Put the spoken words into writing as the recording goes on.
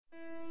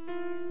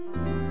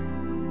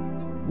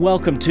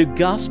Welcome to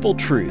Gospel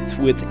Truth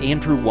with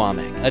Andrew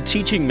Womack, a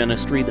teaching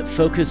ministry that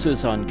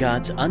focuses on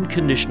God's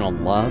unconditional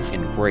love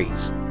and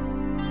grace.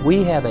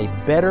 We have a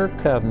better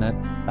covenant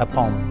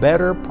upon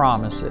better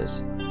promises,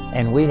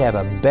 and we have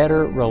a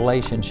better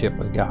relationship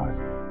with God.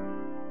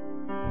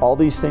 All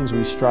these things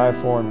we strive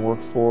for and work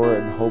for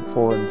and hope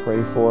for and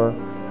pray for,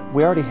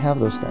 we already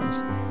have those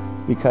things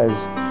because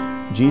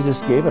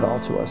Jesus gave it all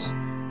to us.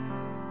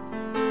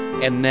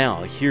 And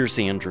now, here's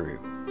Andrew.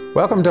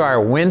 Welcome to our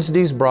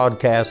Wednesday's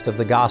broadcast of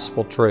the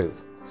Gospel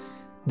Truth.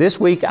 This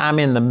week I'm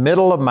in the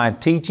middle of my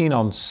teaching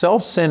on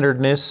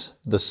self-centeredness,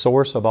 the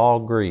source of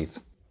all grief.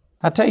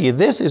 I tell you,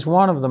 this is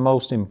one of the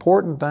most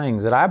important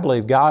things that I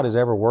believe God has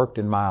ever worked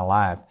in my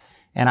life.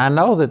 And I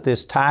know that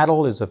this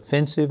title is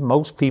offensive.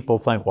 Most people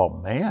think, well,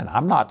 man,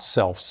 I'm not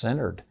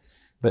self-centered.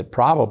 But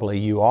probably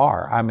you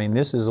are. I mean,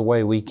 this is the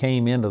way we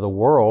came into the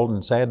world,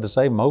 and sad to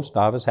say, most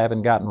of us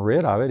haven't gotten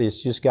rid of it.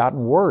 It's just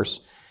gotten worse.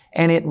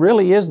 And it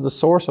really is the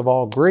source of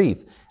all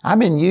grief. I've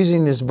been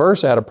using this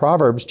verse out of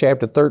Proverbs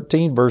chapter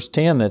 13, verse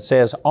 10 that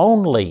says,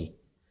 only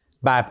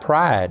by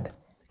pride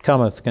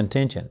cometh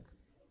contention.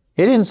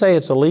 It didn't say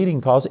it's a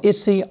leading cause.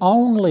 It's the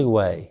only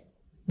way,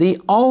 the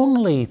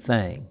only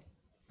thing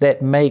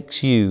that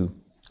makes you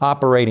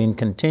operate in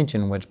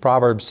contention, which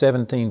Proverbs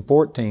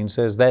 17:14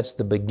 says that's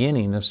the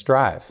beginning of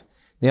strife.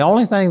 The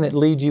only thing that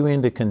leads you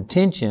into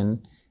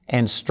contention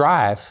and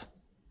strife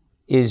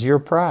is your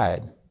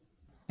pride.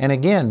 And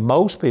again,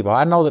 most people,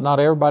 I know that not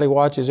everybody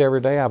watches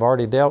every day. I've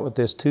already dealt with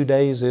this 2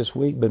 days this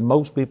week, but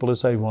most people will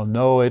say, well,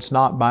 no, it's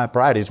not my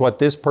pride. It's what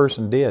this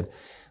person did.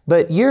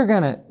 But you're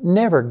going to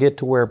never get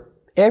to where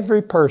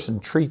every person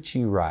treats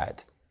you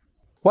right.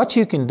 What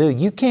you can do,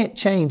 you can't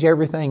change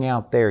everything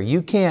out there.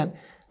 You can't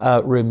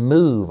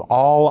remove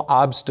all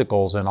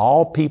obstacles and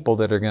all people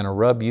that are going to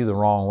rub you the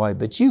wrong way.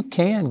 But you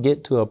can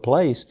get to a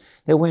place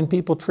that when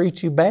people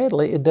treat you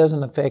badly, it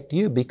doesn't affect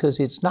you because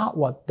it's not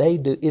what they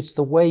do. It's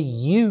the way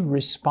you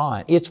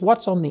respond. It's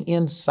what's on the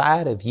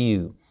inside of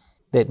you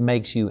that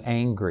makes you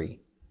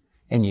angry.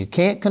 And you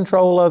can't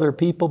control other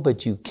people,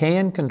 but you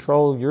can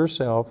control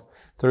yourself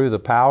through the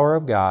power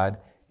of God.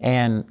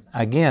 And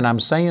again, I'm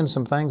saying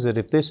some things that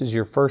if this is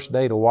your first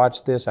day to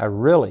watch this, I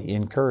really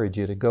encourage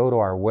you to go to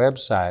our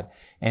website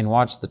and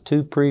watch the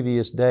 2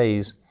 previous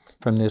days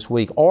from this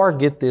week, or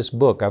get this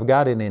book. I've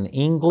got it in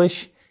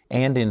English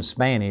and in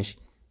Spanish,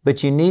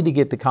 but you need to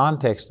get the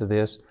context of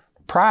this.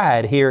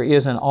 Pride here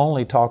isn't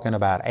only talking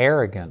about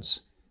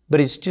arrogance, but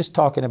it's just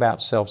talking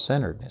about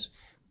self-centeredness.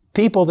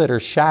 People that are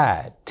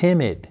shy,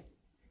 timid,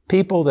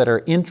 people that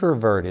are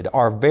introverted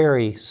are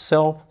very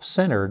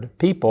self-centered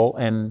people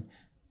and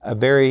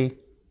very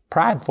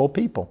prideful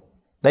people.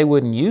 They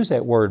wouldn't use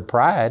that word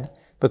pride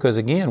because,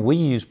 again, we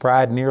use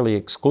pride nearly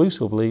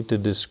exclusively to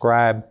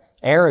describe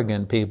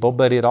arrogant people,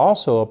 but it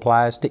also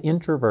applies to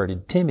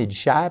introverted, timid,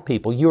 shy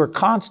people. You are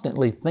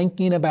constantly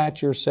thinking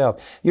about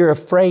yourself. You're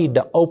afraid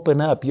to open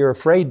up. You're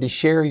afraid to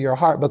share your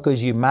heart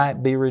because you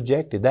might be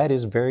rejected. That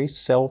is very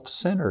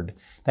self-centered.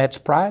 That's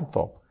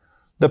prideful.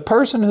 The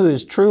person who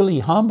is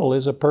truly humble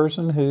is a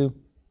person who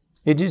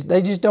they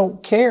just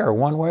don't care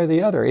one way or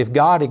the other. If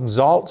God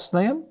exalts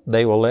them,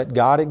 they will let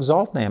God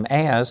exalt them.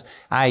 As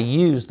I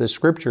used the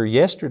scripture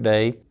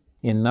yesterday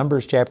in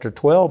Numbers chapter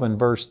 12 and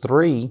verse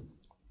 3,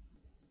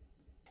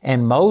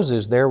 and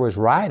Moses there was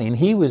writing.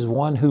 He was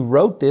one who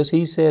wrote this.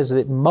 He says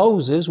that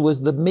Moses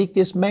was the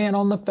meekest man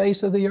on the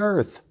face of the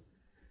earth.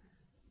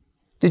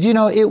 Did you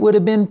know it would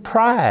have been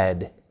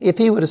pride if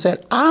he would have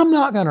said, I'm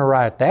not going to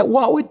write that.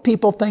 What would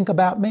people think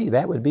about me?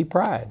 That would be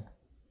pride.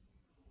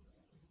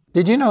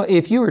 Did you know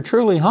if you were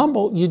truly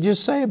humble, you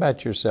just say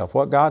about yourself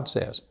what God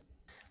says?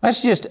 Let's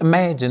just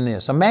imagine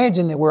this.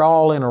 Imagine that we're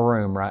all in a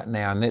room right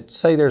now and that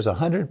say there's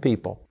 100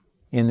 people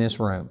in this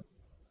room.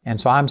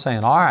 And so I'm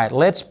saying, all right,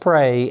 let's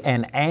pray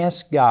and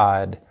ask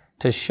God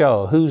to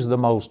show who's the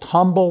most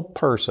humble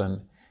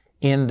person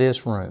in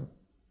this room.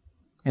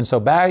 And so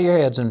bow your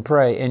heads and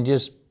pray and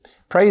just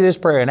pray this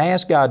prayer and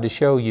ask God to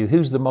show you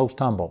who's the most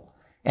humble.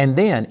 And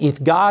then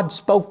if God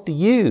spoke to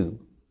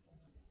you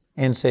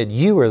and said,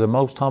 you are the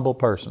most humble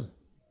person,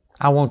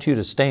 I want you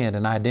to stand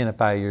and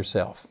identify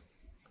yourself.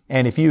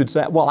 And if you would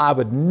say, well, I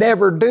would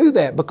never do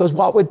that because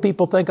what would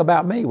people think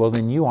about me? Well,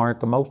 then you aren't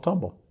the most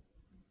humble.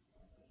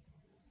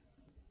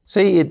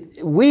 See,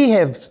 we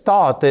have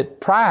thought that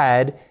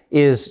pride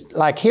is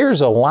like,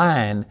 here's a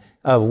line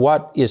of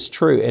what is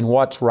true and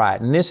what's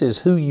right. And this is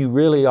who you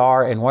really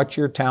are and what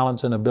your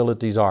talents and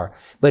abilities are.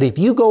 But if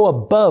you go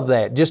above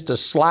that just the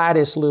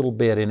slightest little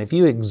bit, and if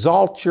you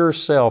exalt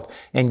yourself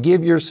and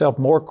give yourself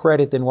more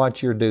credit than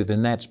what you're due,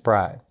 then that's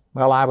pride.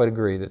 Well, I would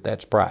agree that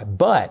that's pride.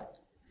 But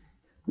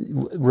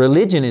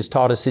religion has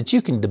taught us that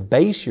you can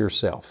debase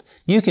yourself.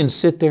 You can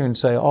sit there and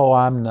say, oh,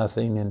 I'm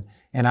nothing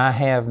and I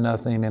have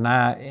nothing,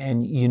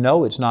 and you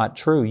know it's not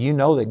true. You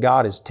know that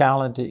God has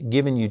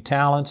given you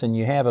talents and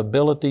you have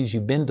abilities.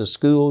 You've been to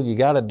school, you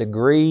got a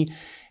degree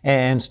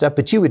and stuff,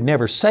 but you would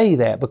never say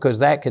that because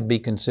that could be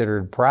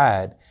considered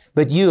pride.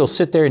 But you'll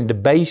sit there and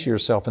debase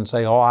yourself and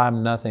say, oh,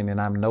 I'm nothing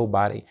and I'm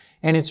nobody.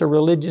 And it's a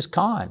religious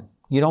con.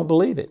 You don't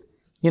believe it.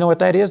 You know what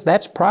that is?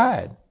 That's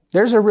pride.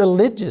 There's a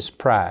religious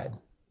pride.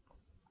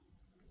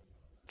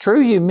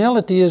 True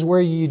humility is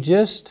where you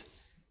just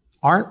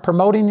aren't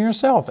promoting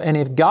yourself. And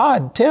if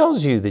God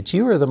tells you that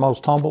you are the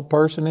most humble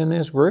person in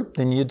this group,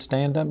 then you'd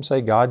stand up and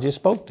say, God just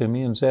spoke to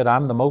me and said,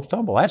 I'm the most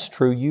humble. That's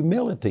true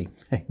humility.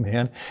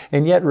 Amen.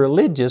 And yet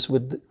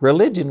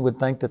religion would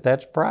think that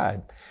that's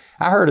pride.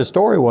 I heard a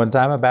story one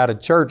time about a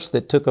church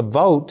that took a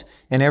vote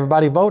and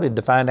everybody voted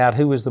to find out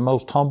who was the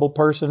most humble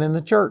person in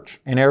the church.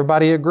 And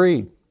everybody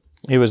agreed.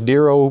 It was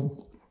dear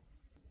old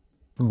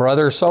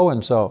brother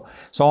so-and-so.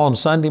 So on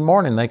Sunday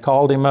morning, they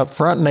called him up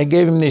front and they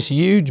gave him this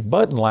huge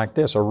button like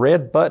this, a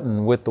red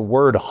button with the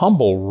word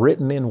humble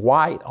written in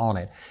white on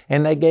it.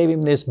 And they gave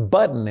him this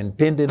button and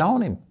pinned it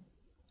on him.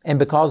 And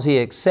because he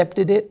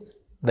accepted it,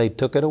 they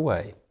took it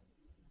away.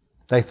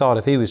 They thought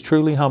if he was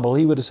truly humble,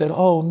 he would have said,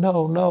 oh,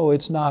 no,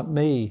 it's not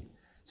me.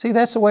 See,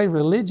 that's the way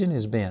religion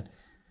has been.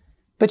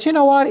 But you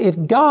know what?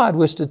 If God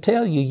was to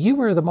tell you you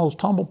were the most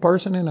humble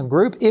person in a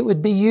group, it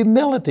would be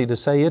humility to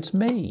say it's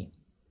me.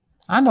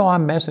 I know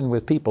I'm messing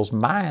with people's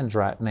minds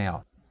right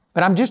now,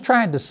 but I'm just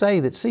trying to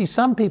say that, see,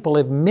 some people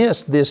have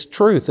missed this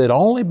truth that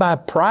only by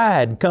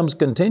pride comes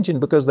contention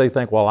because they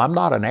think, well, I'm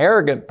not an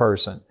arrogant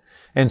person,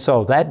 and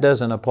so that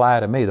doesn't apply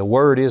to me. The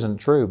word isn't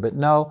true. But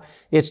no,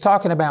 it's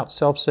talking about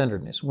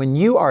self-centeredness. When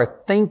you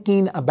are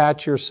thinking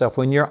about yourself,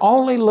 when you're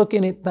only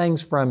looking at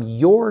things from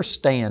your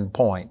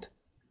standpoint,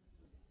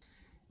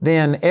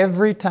 then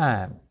every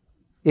time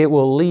it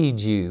will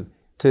lead you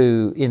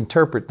to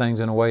interpret things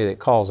in a way that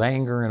causes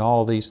anger and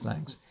all these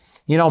things.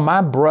 You know,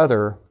 my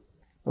brother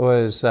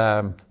was,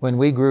 when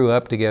we grew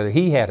up together,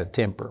 he had a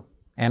temper.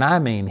 And I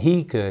mean,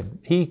 he could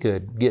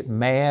get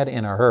mad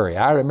in a hurry.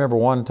 I remember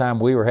one time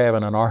we were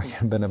having an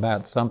argument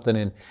about something,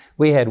 and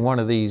we had one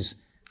of these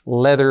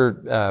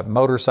leather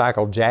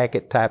motorcycle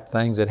jacket type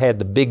things that had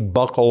the big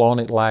buckle on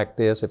it like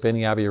this, if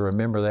any of you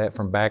remember that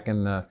from back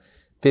in the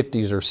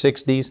 50s or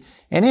 60s.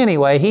 And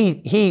anyway,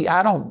 he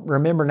I don't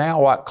remember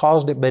now what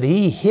caused it, but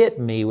he hit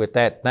me with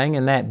that thing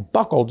and that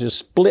buckle just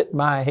split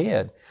my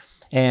head.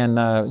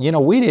 And, you know,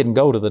 we didn't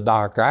go to the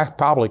doctor. I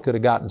probably could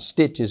have gotten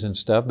stitches and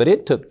stuff, but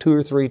it took 2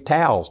 or 3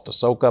 towels to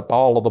soak up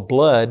all of the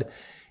blood.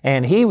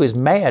 And he was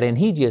mad and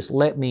he just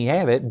let me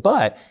have it.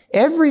 But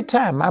every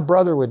time my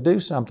brother would do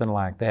something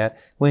like that,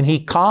 when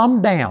he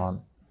calmed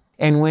down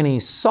and when he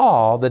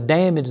saw the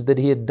damage that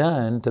he had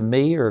done to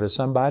me or to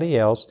somebody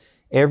else,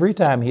 every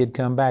time he'd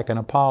come back and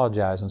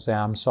apologize and say,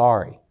 I'm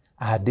sorry.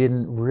 I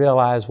didn't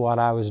realize what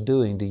I was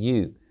doing to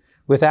you.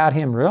 Without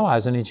him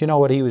realizing it, you know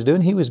what he was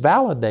doing? He was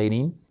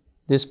validating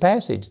this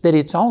passage, that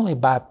it's only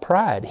by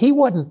pride. He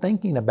wasn't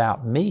thinking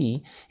about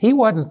me. He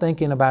wasn't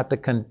thinking about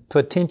the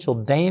potential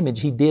damage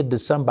he did to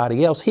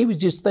somebody else. He was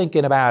just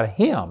thinking about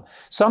him.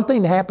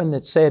 Something happened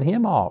that set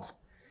him off.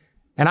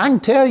 And I can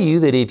tell you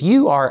that if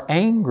you are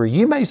angry,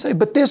 you may say,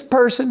 but this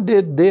person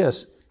did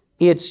this.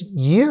 It's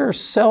your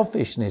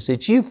selfishness.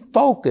 It's you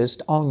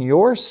focused on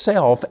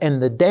yourself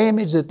and the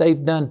damage that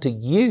they've done to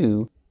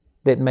you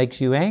that makes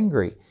you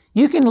angry.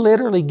 You can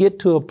literally get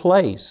to a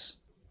place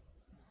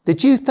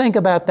that you think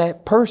about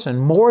that person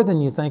more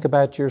than you think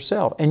about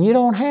yourself. And you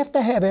don't have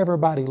to have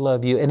everybody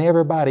love you and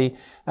everybody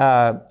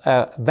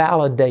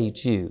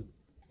validate you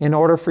in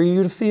order for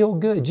you to feel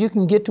good. You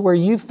can get to where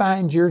you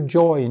find your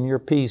joy and your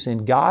peace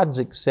in God's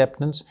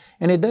acceptance,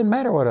 and it doesn't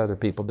matter what other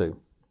people do.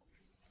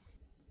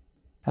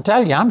 I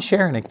tell you, I'm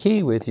sharing a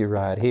key with you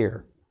right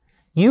here.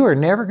 You are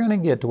never going to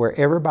get to where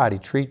everybody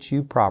treats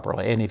you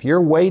properly. And if you're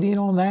waiting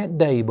on that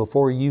day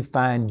before you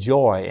find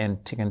joy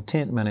and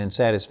contentment and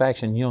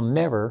satisfaction, you'll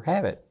never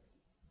have it.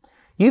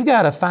 You've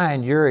got to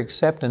find your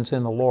acceptance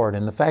in the Lord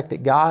and the fact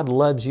that God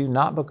loves you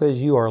not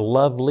because you are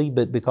lovely,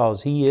 but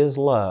because He is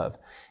love.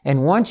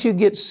 And once you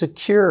get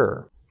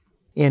secure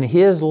in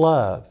His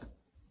love,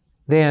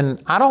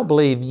 then I don't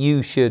believe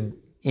you should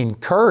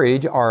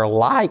encourage or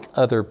like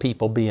other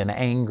people being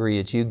angry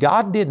at you.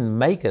 God didn't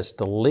make us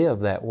to live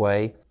that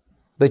way.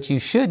 But you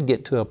should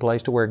get to a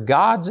place to where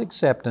God's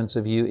acceptance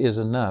of you is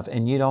enough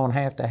and you don't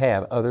have to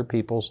have other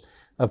people's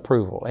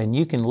approval. And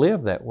you can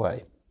live that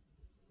way.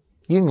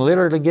 You can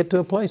literally get to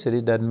a place that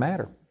it doesn't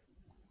matter.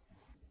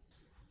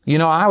 You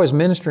know, I was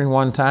ministering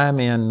one time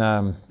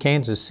in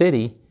Kansas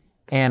City,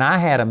 and I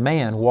had a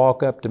man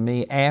walk up to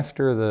me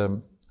after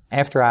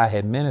I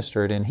had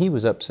ministered, and he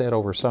was upset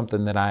over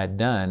something that I had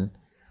done.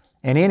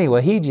 And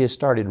anyway, he just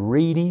started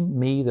reading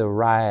me the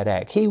riot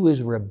act. He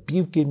was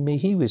rebuking me.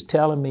 He was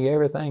telling me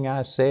everything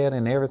I said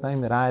and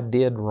everything that I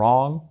did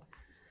wrong.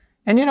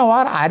 And you know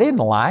what? I didn't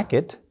like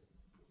it.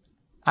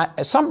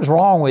 Something's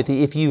wrong with you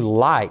if you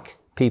like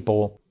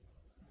people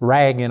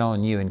ragging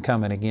on you and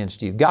coming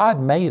against you.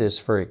 God made us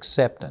for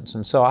acceptance.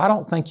 And so I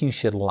don't think you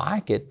should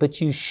like it, but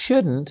you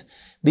shouldn't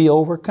be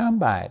overcome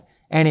by it.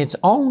 And it's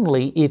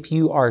only if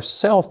you are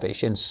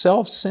selfish and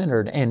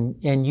self-centered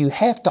and you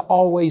have to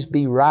always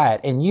be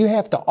right and you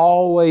have to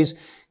always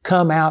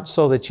come out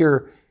so that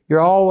you're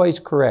always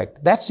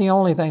correct. That's the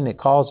only thing that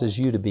causes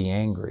you to be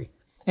angry.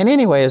 And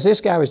anyway, as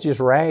this guy was just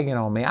ragging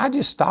on me, I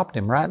just stopped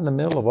him right in the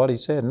middle of what he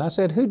said. And I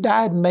said, who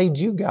died and made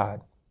you God?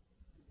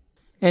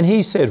 And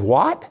he said,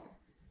 what?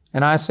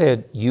 And I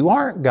said, you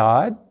aren't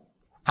God.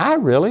 I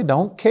really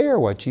don't care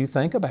what you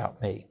think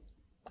about me.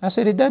 I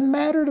said, it doesn't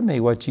matter to me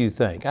what you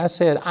think. I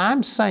said,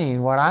 I'm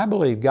saying what I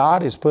believe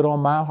God has put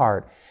on my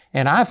heart.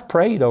 And I've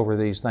prayed over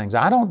these things.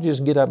 I don't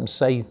just get up and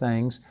say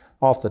things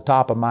off the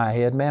top of my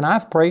head. Man,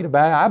 I've prayed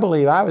about it. I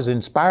believe I was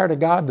inspired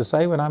of God to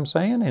say what I'm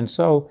saying. And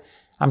so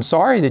I'm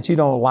sorry that you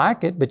don't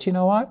like it, but you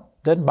know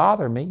what? Doesn't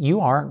bother me. You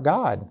aren't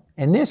God.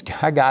 And this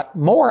guy got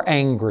more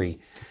angry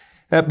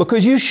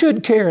because you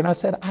should care. And I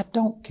said, I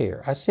don't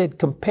care. I said,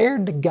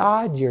 compared to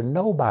God, you're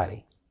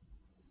nobody.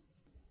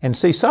 And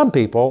see, some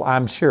people,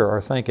 I'm sure, are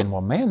thinking,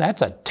 well, man,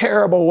 that's a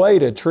terrible way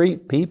to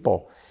treat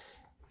people.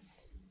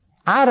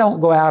 I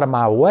don't go out of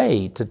my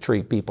way to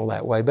treat people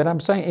that way, but I'm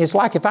saying, it's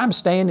like if I'm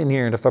standing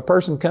here and if a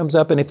person comes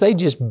up and if they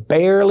just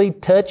barely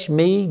touch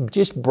me,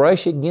 just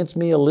brush against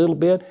me a little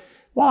bit,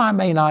 well, I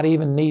may not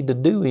even need to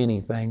do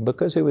anything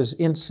because it was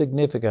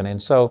insignificant.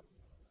 And so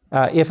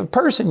if a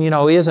person,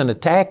 isn't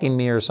attacking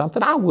me or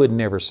something, I would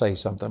never say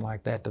something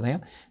like that to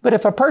them. But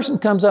if a person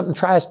comes up and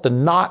tries to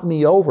knock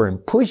me over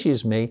and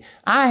pushes me,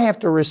 I have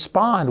to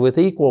respond with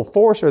equal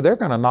force or they're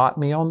going to knock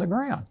me on the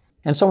ground.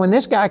 And so when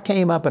this guy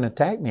came up and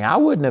attacked me, I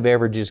wouldn't have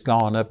ever just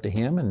gone up to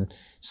him and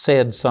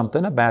said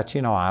something about,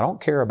 I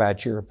don't care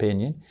about your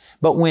opinion.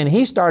 But when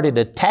he started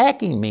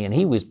attacking me and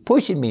he was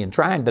pushing me and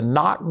trying to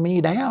knock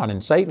me down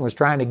and Satan was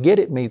trying to get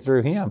at me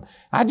through him,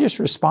 I just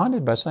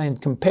responded by saying,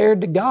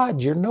 compared to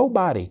God, you're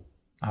nobody.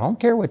 I don't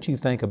care what you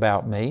think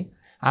about me.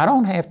 I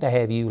don't have to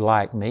have you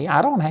like me.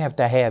 I don't have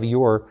to have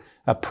your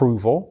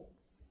approval.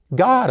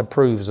 God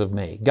approves of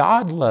me.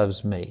 God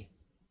loves me.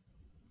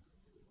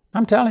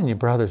 I'm telling you,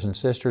 brothers and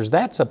sisters,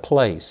 that's a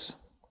place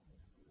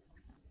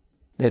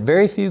that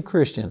very few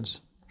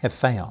Christians have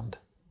found.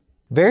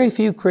 Very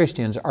few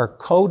Christians are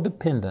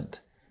codependent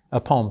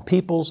upon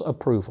people's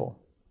approval.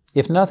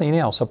 If nothing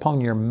else,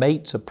 upon your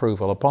mate's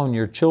approval, upon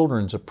your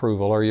children's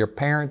approval, or your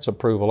parents'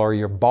 approval, or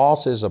your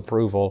boss's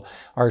approval,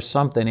 or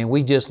something. And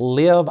we just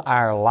live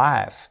our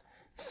life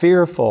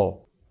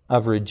fearful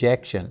of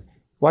rejection.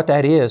 What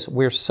that is,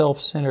 we're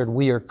self-centered.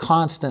 We are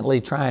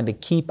constantly trying to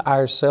keep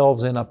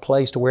ourselves in a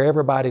place to where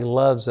everybody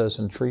loves us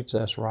and treats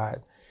us right.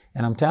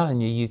 And I'm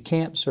telling you, you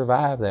can't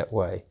survive that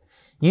way.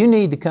 You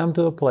need to come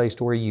to a place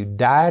to where you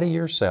die to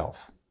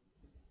yourself,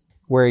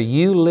 where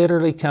you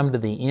literally come to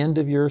the end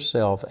of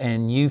yourself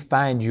and you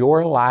find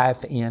your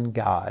life in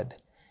God.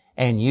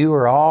 And you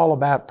are all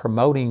about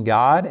promoting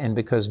God, and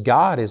because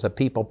God is a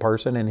people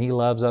person and He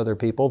loves other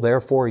people,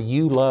 therefore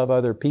you love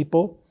other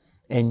people.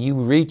 And you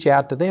reach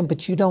out to them,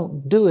 but you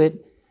don't do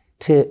it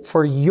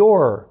for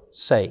your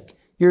sake.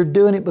 You're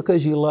doing it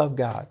because you love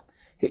God.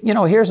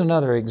 Here's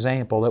another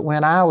example that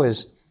when I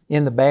was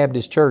in the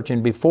Baptist church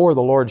and before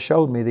the Lord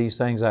showed me these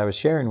things I was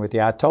sharing with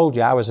you, I told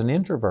you I was an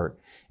introvert.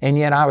 And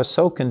yet I was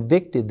so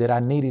convicted that I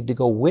needed to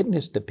go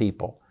witness to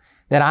people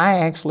that I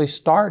actually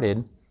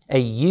started a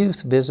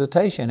youth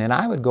visitation. And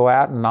I would go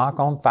out and knock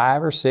on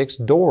 5 or 6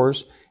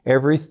 doors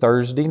every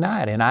Thursday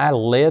night. And I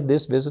led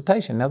this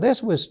visitation. Now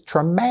this was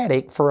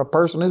traumatic for a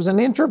person who's an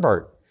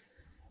introvert.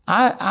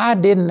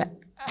 It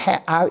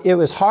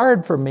was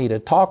hard for me to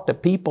talk to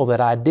people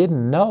that I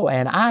didn't know,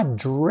 and I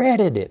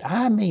dreaded it.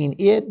 I mean,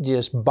 it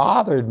just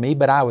bothered me,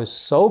 but I was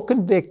so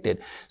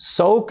convicted,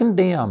 so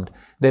condemned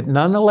that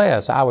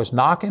nonetheless I was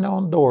knocking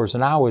on doors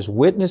and I was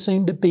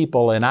witnessing to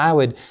people, and I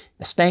would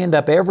stand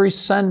up every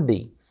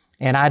Sunday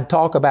and I'd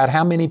talk about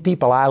how many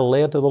people I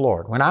led to the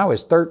Lord. When I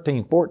was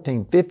 13,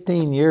 14,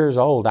 15 years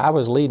old, I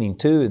was leading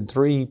 2 and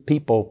 3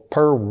 people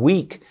per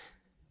week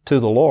to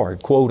the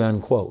Lord, quote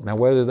unquote. Now,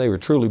 whether they were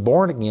truly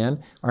born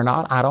again or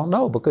not, I don't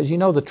know. Because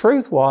the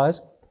truth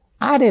was,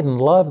 I didn't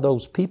love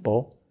those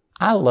people.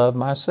 I loved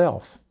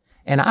myself.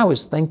 And I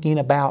was thinking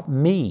about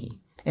me.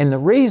 And the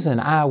reason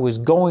I was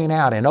going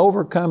out and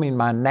overcoming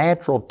my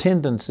natural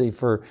tendency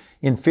for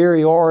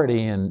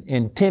inferiority and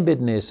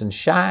timidness and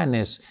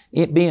shyness,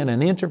 it being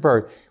an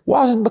introvert,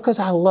 wasn't because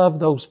I loved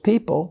those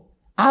people.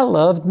 I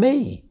loved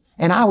me.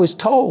 And I was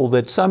told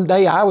that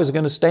someday I was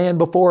going to stand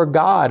before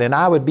God and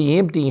I would be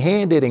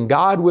empty-handed and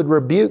God would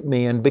rebuke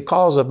me. And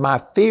because of my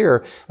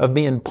fear of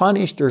being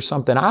punished or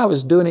something, I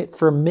was doing it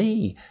for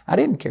me. I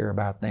didn't care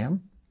about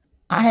them.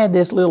 I had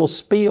this little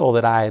spiel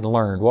that I had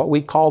learned, what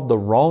we called the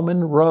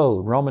Roman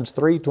road, Romans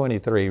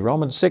 3:23,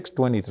 Romans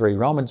 6:23,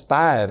 Romans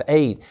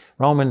 5:8,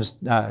 Romans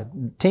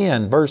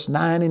 10, verse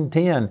 9 and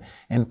 10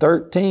 and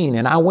 13.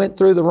 And I went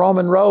through the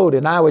Roman road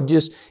and I would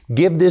just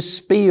give this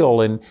spiel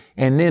and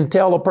then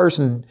tell a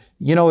person,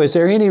 is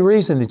there any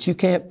reason that you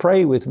can't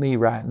pray with me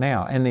right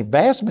now? And the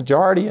vast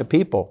majority of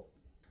people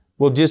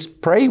will just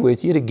pray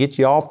with you to get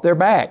you off their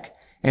back.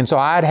 And so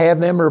I'd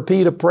have them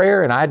repeat a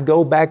prayer and I'd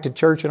go back to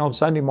church, and on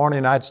Sunday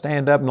morning I'd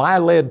stand up and I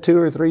led 2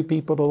 or 3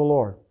 people to the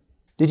Lord.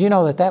 Did you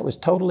know that was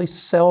totally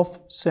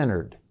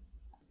self-centered?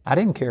 I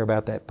didn't care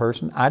about that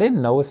person. I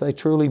didn't know if they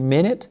truly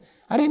meant it.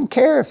 I didn't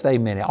care if they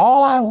meant it.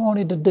 All I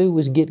wanted to do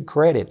was get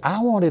credit.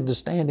 I wanted to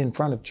stand in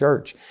front of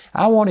church.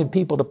 I wanted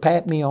people to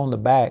pat me on the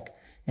back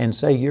and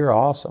say, "You're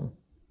awesome."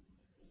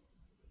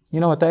 You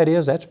know what that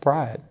is? That's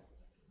pride.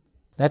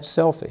 That's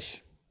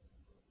selfish.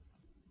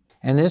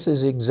 And this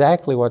is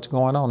exactly what's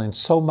going on in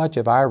so much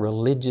of our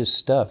religious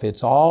stuff.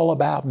 It's all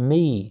about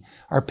me.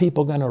 Are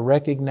people going to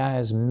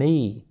recognize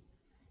me?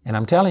 And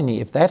I'm telling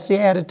you, if that's the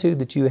attitude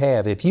that you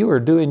have, if you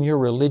are doing your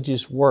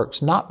religious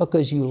works, not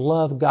because you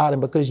love God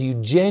and because you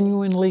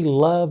genuinely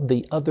love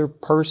the other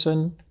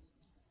person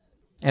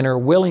and are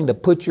willing to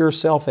put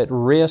yourself at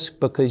risk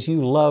because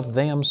you love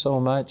them so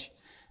much,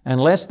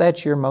 unless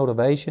that's your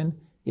motivation,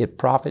 it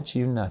profits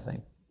you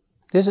nothing.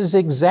 This is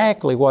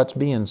exactly what's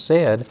being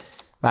said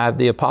by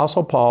the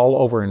Apostle Paul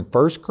over in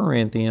 1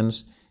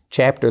 Corinthians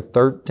chapter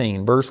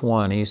 13, verse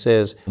 1. He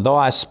says, though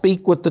I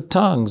speak with the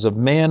tongues of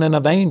men and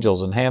of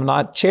angels and have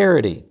not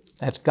charity.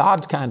 That's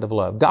God's kind of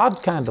love. God's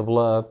kind of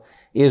love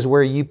is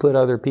where you put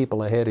other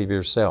people ahead of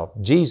yourself.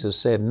 Jesus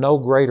said, no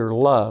greater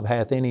love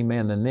hath any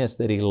man than this,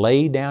 that He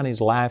laid down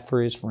His life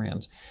for His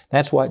friends.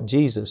 That's what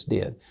Jesus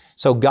did.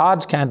 So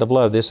God's kind of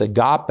love, this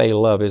agape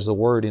love is the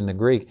word in the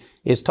Greek,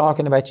 is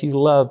talking about you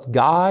love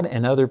God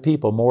and other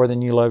people more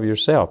than you love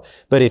yourself.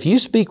 But if you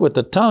speak with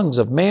the tongues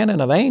of men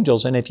and of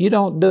angels, and if you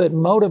don't do it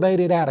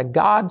motivated out of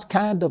God's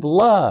kind of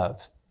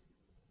love,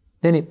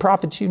 then it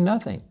profits you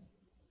nothing.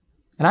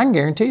 And I can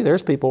guarantee you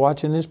there's people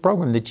watching this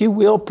program that you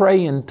will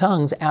pray in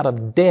tongues out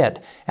of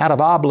debt, out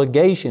of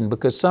obligation,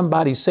 because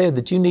somebody said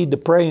that you need to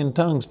pray in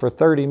tongues for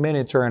 30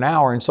 minutes or an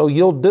hour, and so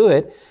you'll do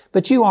it,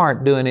 but you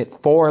aren't doing it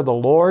for the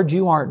Lord.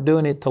 You aren't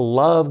doing it to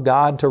love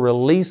God, to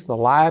release the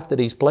life that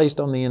He's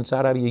placed on the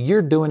inside of you.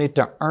 You're doing it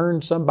to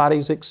earn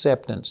somebody's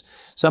acceptance.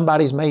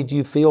 Somebody's made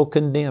you feel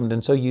condemned,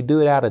 and so you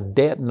do it out of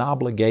debt and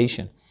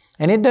obligation.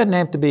 And it doesn't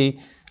have to be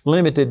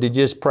limited to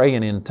just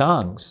praying in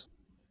tongues.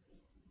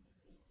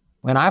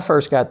 When I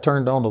first got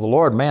turned on to the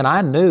Lord, man,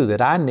 I knew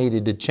that I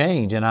needed to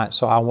change, and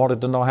so I wanted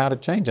to know how to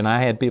change. And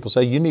I had people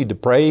say, you need to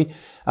pray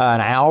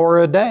an hour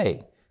a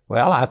day.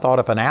 Well, I thought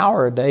if an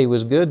hour a day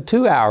was good,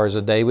 2 hours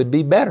a day would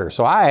be better.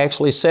 So I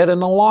actually set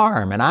an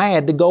alarm, and I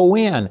had to go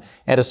in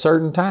at a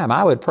certain time.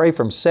 I would pray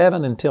from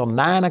 7 until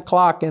 9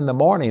 o'clock in the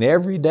morning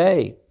every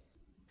day.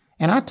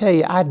 And I tell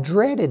you, I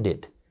dreaded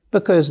it.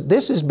 Because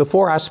this is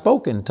before I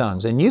spoke in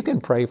tongues, and you can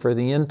pray for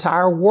the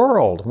entire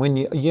world. When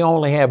you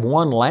only have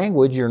one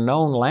language, your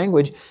known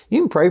language,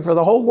 you can pray for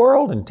the whole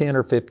world in 10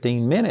 or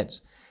 15 minutes.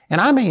 And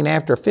I mean,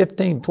 after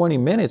 15, 20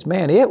 minutes,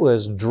 man, it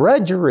was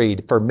drudgery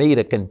for me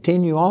to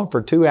continue on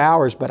for 2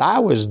 hours, but I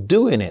was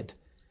doing it.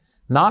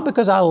 Not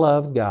because I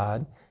loved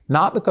God,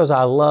 not because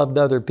I loved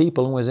other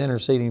people and was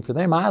interceding for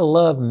them. I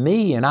loved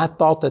me, and I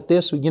thought that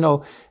this, I'm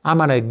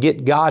going to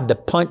get God to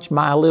punch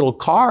my little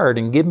card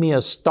and give me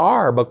a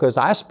star because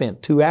I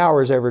spent 2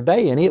 hours every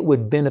day, and it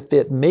would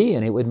benefit me,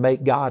 and it would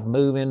make God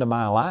move into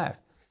my life.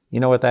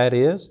 You know what that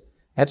is?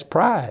 That's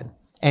pride.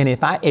 And if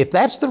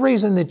that's the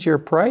reason that you're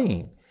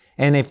praying,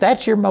 and if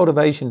that's your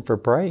motivation for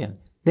praying,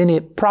 then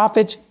it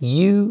profits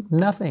you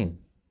nothing.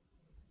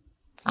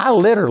 I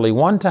literally,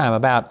 one time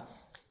about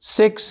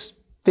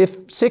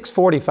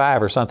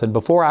 6:45 or something,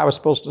 before I was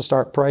supposed to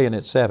start praying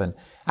at 7.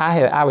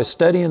 I was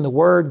studying the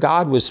Word.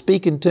 God was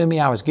speaking to me.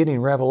 I was getting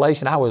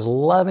revelation. I was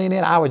loving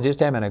it. I was just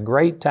having a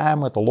great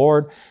time with the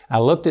Lord. I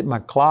looked at my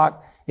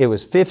clock. It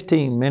was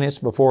 15 minutes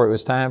before it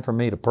was time for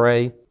me to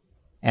pray.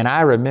 And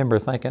I remember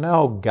thinking,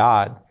 oh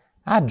God,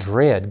 I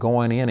dread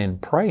going in and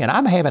praying.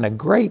 I'm having a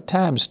great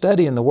time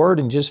studying the Word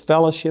and just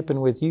fellowshipping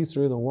with you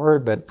through the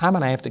Word, but I'm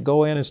going to have to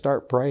go in and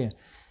start praying.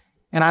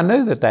 And I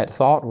knew that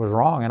thought was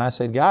wrong. And I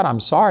said, God, I'm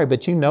sorry,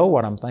 but you know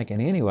what I'm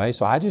thinking anyway.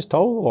 So I just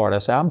told the Lord, I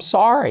said, I'm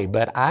sorry,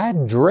 but I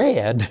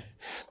dread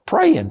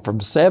praying from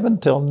 7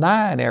 till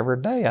 9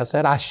 every day. I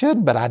said, I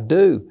shouldn't, but I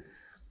do.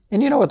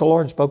 And you know what the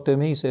Lord spoke to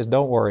me? He says,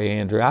 don't worry,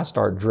 Andrew. I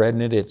start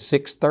dreading it at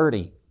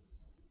 6:30.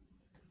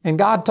 And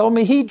God told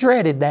me He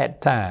dreaded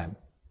that time.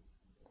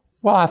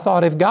 Well, I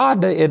thought if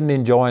God isn't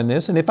enjoying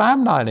this, and if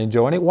I'm not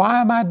enjoying it,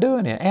 why am I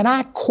doing it? And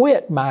I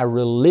quit my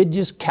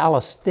religious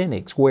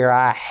calisthenics where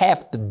I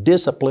have to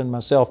discipline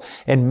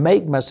myself and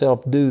make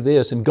myself do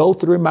this and go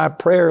through my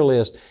prayer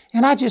list.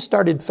 And I just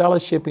started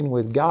fellowshipping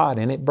with God,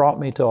 and it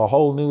brought me to a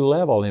whole new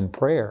level in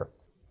prayer.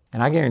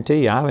 And I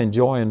guarantee you, I'm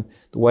enjoying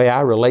the way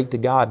I relate to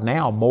God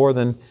now more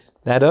than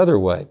that other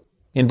way.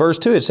 In verse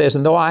 2 it says,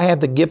 and though I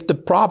have the gift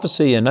of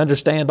prophecy and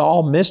understand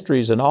all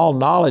mysteries and all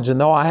knowledge, and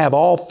though I have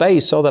all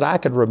faith so that I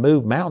could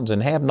remove mountains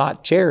and have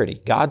not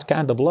charity, God's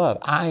kind of love,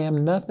 I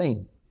am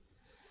nothing.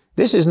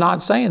 This is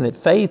not saying that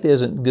faith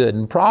isn't good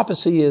and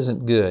prophecy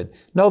isn't good.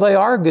 No, they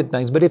are good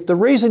things. But if the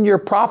reason you're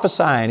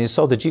prophesying is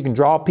so that you can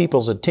draw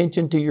people's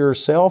attention to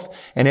yourself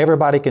and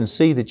everybody can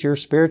see that you're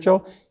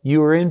spiritual,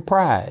 you are in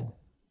pride.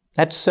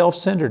 That's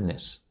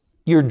self-centeredness.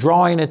 You're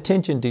drawing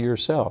attention to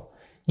yourself.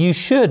 You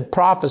should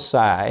prophesy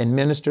and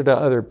minister to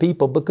other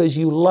people because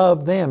you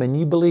love them and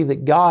you believe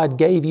that God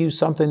gave you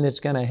something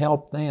that's going to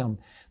help them.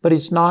 But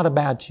it's not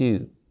about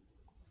you.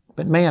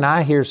 But man,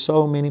 I hear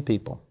so many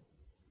people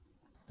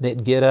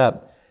that get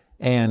up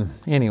And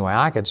anyway,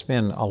 I could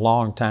spend a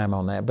long time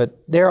on that.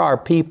 But there are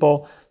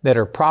people that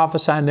are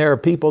prophesying. There are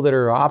people that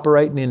are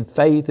operating in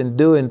faith and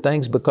doing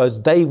things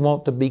because they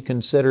want to be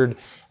considered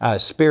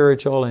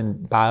spiritual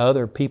and by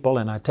other people.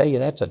 And I tell you,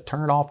 that's a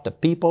turn off to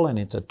people and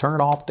it's a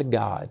turn off to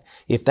God.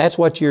 If that's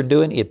what you're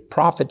doing, it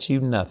profits you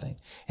nothing.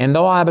 And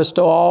though I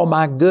bestow all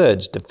my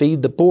goods to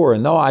feed the poor,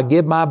 and though I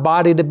give my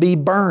body to be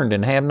burned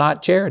and have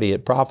not charity,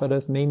 it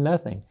profiteth me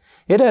nothing.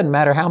 It doesn't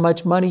matter how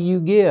much money you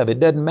give. It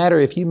doesn't matter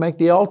if you make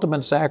the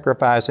ultimate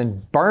sacrifice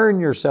and burn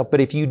yourself.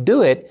 But if you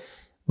do it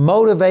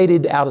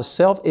motivated out of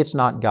self, it's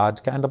not God's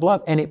kind of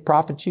love, and it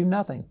profits you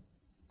nothing.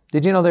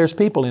 Did you know there's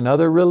people in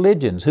other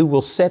religions who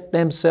will set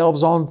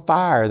themselves on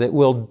fire, that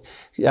will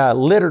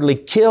literally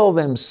kill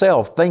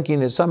themselves, thinking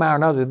that somehow or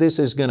another this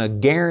is going to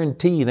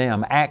guarantee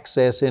them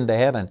access into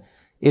heaven?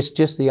 It's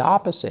just the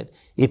opposite.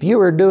 If you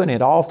are doing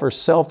it all for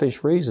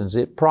selfish reasons,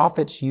 it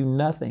profits you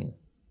nothing.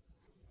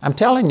 I'm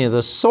telling you,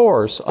 the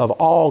source of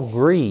all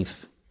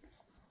grief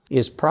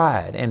is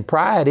pride. And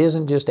pride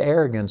isn't just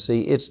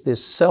arrogancy, it's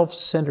this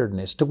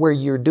self-centeredness to where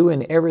you're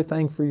doing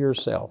everything for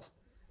yourself.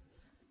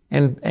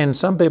 And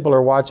some people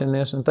are watching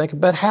this and thinking,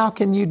 but how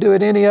can you do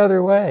it any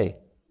other way?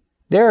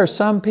 There are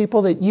some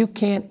people that you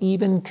can't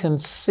even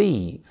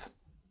conceive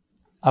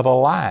of a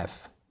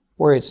life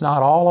where it's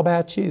not all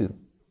about you,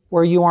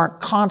 where you aren't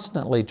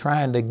constantly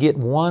trying to get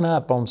one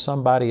up on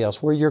somebody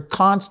else, where you're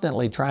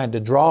constantly trying to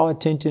draw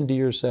attention to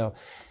yourself.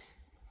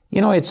 You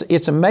know,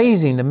 it's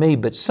amazing to me,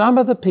 but some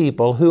of the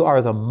people who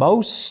are the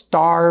most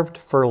starved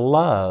for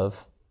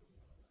love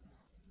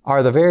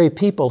are the very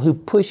people who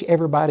push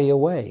everybody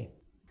away,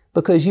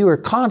 because you are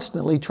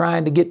constantly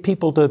trying to get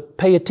people to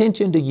pay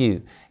attention to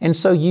you. And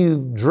so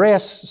you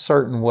dress a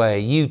certain way,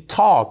 you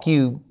talk,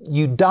 you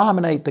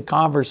dominate the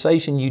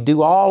conversation, you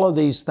do all of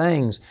these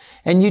things,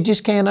 and you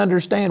just can't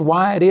understand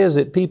why it is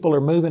that people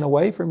are moving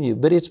away from you.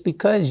 But it's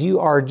because you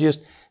are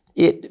just,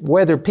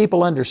 whether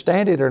people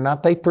understand it or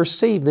not, they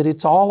perceive that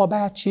it's all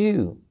about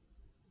you.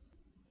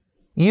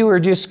 You are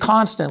just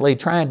constantly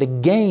trying to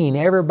gain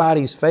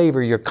everybody's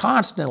favor. You're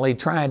constantly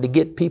trying to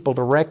get people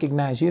to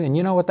recognize you. And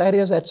you know what that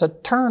is? That's a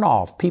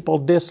turnoff. People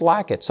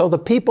dislike it. So the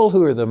people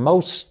who are the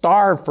most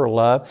starved for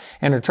love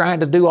and are trying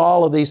to do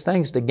all of these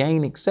things to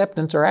gain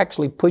acceptance are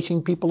actually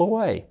pushing people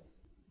away.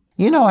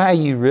 You know how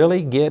you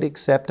really get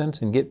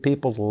acceptance and get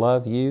people to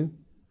love you?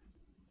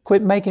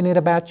 Quit making it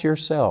about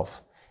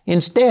yourself.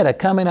 Instead of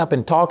coming up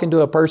and talking to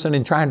a person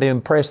and trying to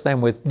impress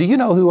them with, do you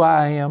know who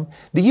I am?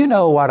 Do you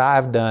know what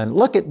I've done?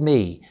 Look at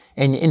me.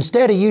 And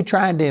instead of you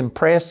trying to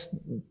impress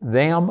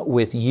them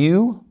with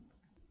you,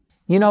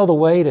 you know the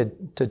way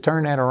to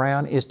turn that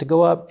around is to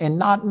go up and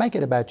not make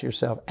it about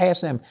yourself.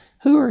 Ask them,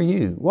 who are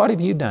you? What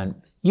have you done?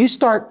 You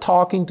start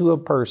talking to a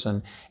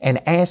person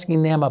and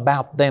asking them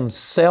about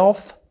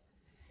themselves,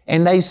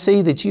 and they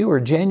see that you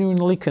are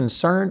genuinely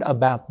concerned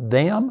about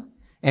them,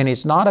 and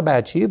it's not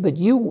about you, but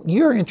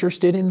you're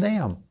interested in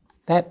them.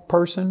 That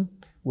person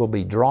will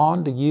be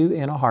drawn to you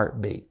in a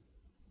heartbeat.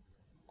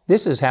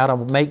 This is how to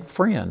make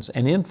friends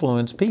and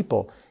influence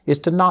people, is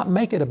to not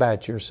make it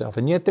about yourself.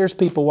 And yet there's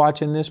people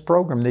watching this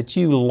program that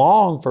you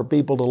long for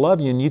people to love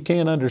you, and you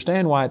can't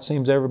understand why it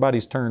seems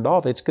everybody's turned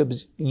off. It's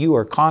because you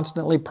are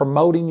constantly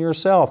promoting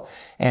yourself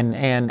and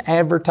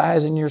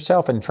advertising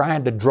yourself and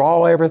trying to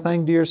draw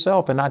everything to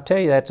yourself. And I tell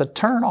you, that's a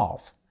turn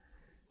off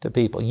to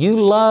people.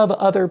 You love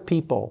other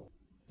people.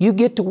 You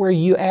get to where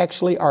you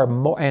actually are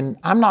more, and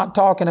I'm not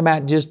talking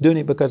about just doing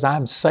it because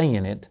I'm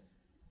saying it,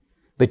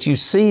 but you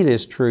see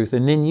this truth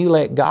and then you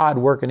let God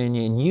work it in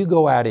you and you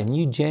go out and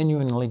you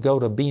genuinely go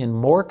to being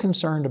more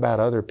concerned about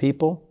other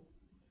people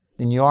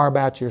than you are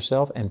about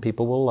yourself, and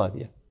people will love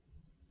you.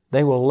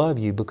 They will love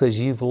you because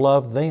you've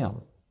loved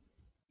them.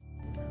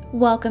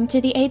 Welcome to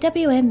the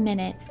AWM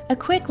Minute, a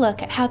quick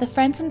look at how the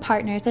friends and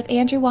partners of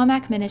Andrew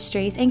Wommack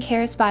Ministries and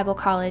Charis Bible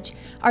College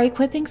are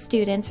equipping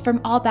students from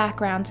all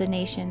backgrounds and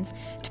nations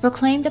to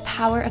proclaim the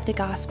power of the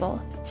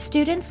gospel.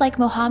 Students like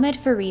Mohammed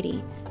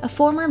Faridi, a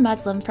former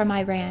Muslim from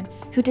Iran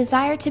who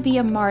desired to be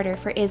a martyr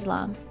for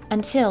Islam,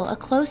 until a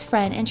close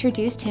friend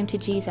introduced him to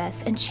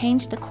Jesus and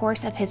changed the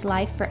course of his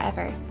life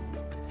forever.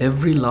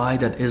 Every lie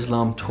that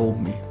Islam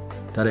told me,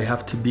 that I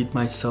have to beat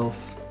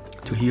myself,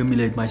 to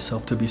humiliate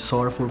myself, to be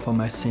sorrowful for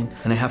my sin,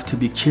 and I have to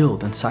be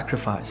killed and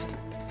sacrificed.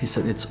 He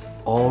said it's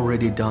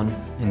already done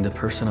in the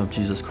person of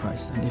Jesus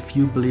Christ. And if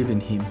you believe in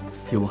Him,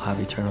 you will have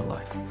eternal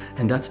life.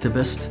 And that's the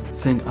best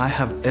thing I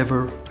have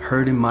ever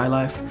heard in my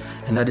life,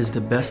 and that is the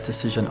best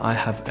decision I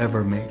have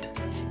ever made.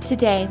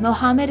 Today,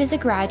 Mohammed is a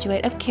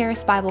graduate of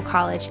Charis Bible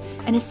College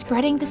and is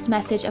spreading this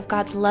message of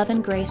God's love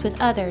and grace with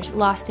others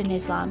lost in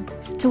Islam.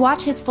 To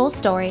watch his full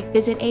story,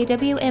 visit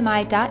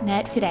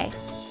awmi.net today.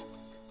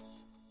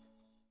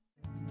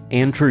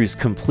 Andrew's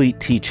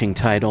complete teaching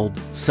titled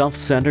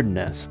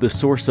Self-Centeredness, the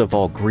Source of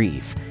All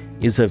Grief,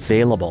 is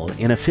available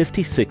in a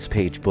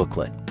 56-page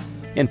booklet.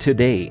 And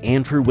today,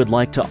 Andrew would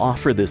like to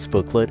offer this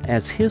booklet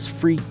as his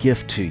free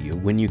gift to you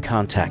when you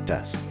contact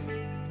us.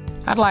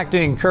 I'd like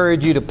to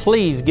encourage you to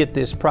please get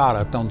this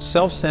product on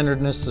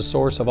Self-Centeredness, the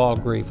Source of All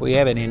Grief. We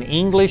have it in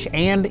English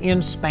and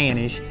in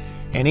Spanish.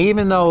 And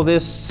even though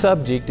this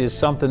subject is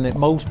something that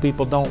most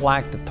people don't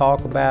like to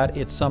talk about,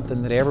 it's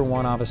something that every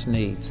one of us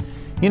needs.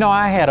 You know,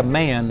 I had a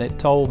man that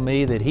told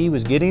me that he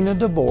was getting a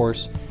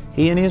divorce.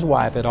 He and his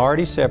wife had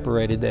already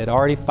separated, they had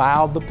already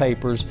filed the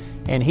papers,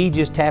 and he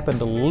just happened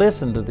to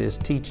listen to this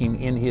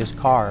teaching in his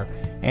car,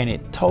 and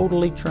it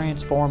totally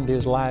transformed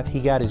his life. He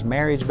got his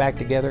marriage back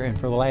together, and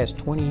for the last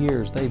 20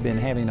 years they've been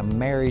having a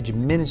marriage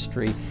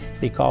ministry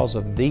because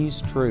of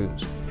these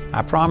truths.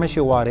 I promise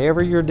you,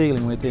 whatever you're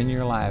dealing with in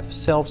your life,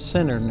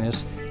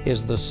 self-centeredness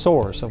is the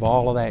source of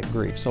all of that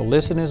grief. So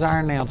listen as our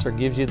announcer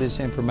gives you this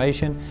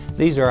information.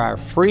 These are our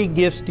free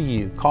gifts to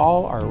you.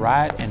 Call or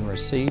write and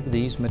receive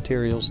these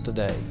materials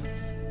today.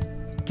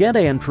 Get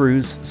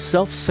Andrew's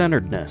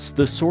Self-Centeredness,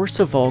 the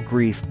Source of All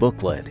Grief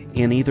booklet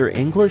in either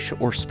English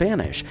or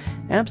Spanish,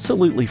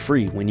 absolutely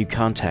free when you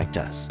contact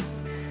us.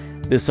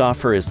 This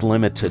offer is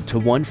limited to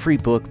one free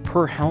book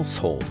per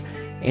household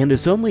and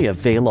is only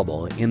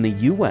available in the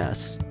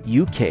US,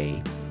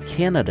 UK,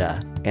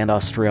 Canada, and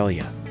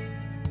Australia.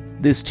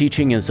 This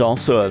teaching is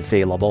also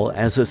available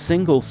as a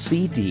single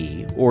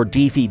CD or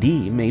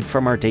DVD made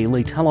from our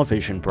daily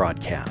television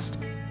broadcast.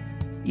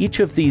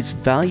 Each of these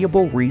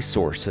valuable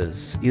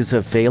resources is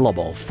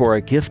available for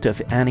a gift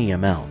of any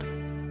amount.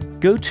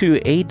 Go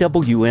to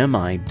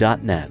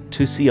awmi.net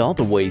to see all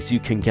the ways you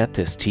can get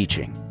this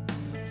teaching.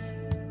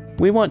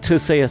 We want to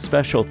say a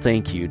special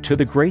thank you to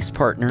the grace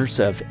partners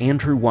of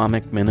Andrew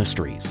Wommack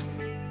Ministries.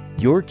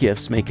 Your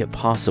gifts make it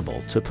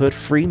possible to put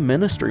free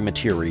ministry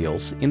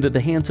materials into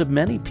the hands of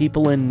many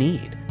people in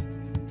need.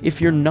 If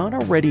you're not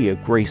already a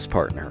grace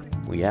partner,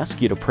 we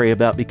ask you to pray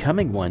about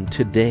becoming one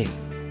today.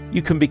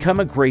 You can become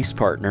a grace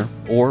partner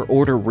or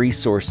order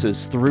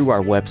resources through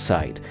our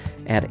website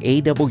at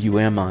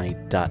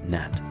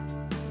awmi.net.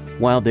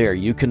 While there,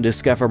 you can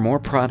discover more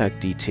product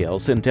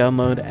details and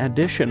download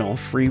additional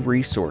free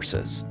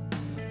resources.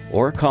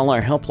 Or call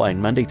our helpline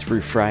Monday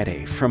through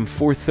Friday from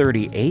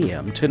 4:30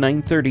 a.m. to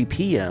 9:30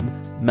 p.m.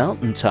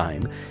 Mountain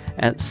Time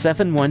at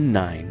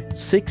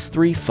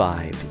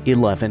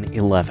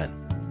 719-635-1111.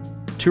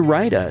 To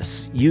write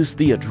us, use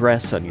the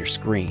address on your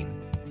screen.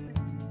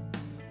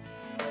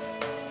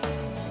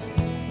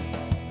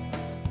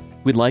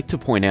 We'd like to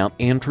point out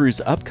Andrew's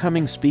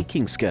upcoming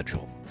speaking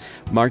schedule.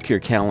 Mark your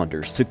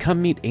calendars to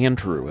come meet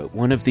Andrew at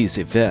one of these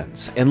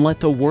events and let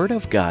the Word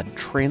of God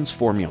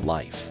transform your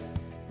life.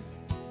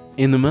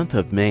 In the month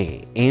of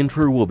May,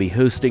 Andrew will be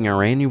hosting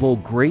our annual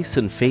Grace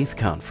and Faith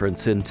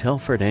Conference in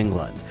Telford,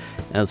 England,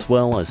 as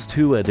well as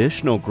 2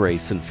 additional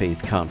Grace and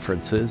Faith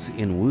conferences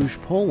in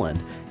Łódź,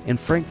 Poland, and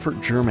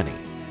Frankfurt, Germany.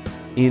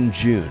 In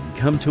June,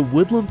 come to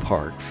Woodland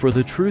Park for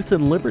the Truth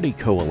and Liberty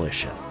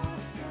Coalition.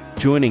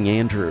 Joining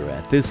Andrew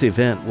at this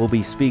event will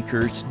be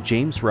speakers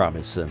James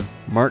Robinson,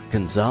 Mark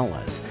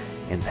Gonzalez,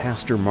 and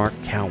Pastor Mark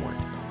Coward.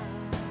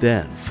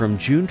 Then, from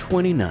June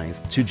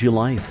 29th to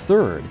July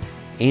 3rd,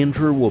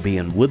 Andrew will be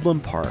in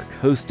Woodland Park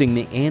hosting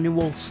the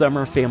annual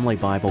Summer Family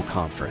Bible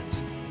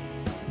Conference.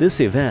 This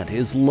event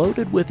is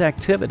loaded with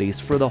activities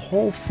for the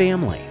whole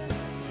family.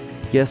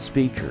 Guest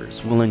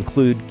speakers will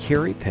include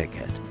Carrie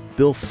Pickett,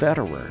 Bill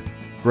Federer,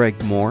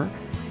 Greg Moore,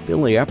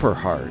 Billy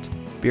Epperhart,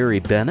 Barry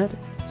Bennett,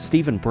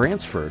 Stephen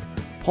Bransford,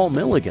 Paul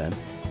Milligan,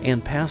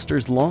 and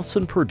Pastors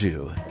Lawson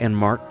Perdue and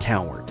Mark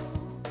Coward.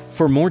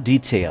 For more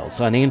details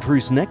on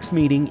Andrew's next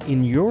meeting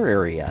in your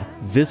area,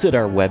 visit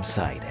our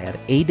website at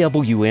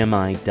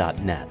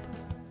awmi.net.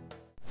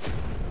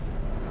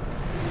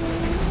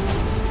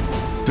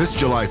 This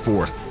July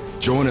 4th,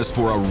 join us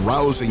for a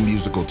rousing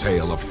musical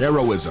tale of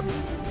heroism,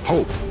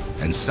 hope,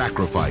 and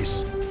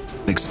sacrifice.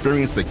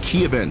 Experience the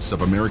key events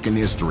of American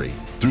history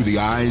through the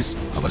eyes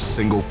of a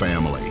single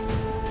family.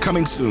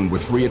 Coming soon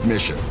with free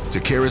admission to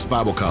Charis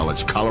Bible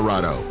College,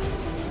 Colorado.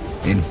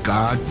 In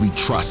God we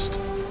trust.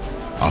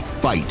 A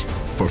fight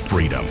for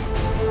freedom.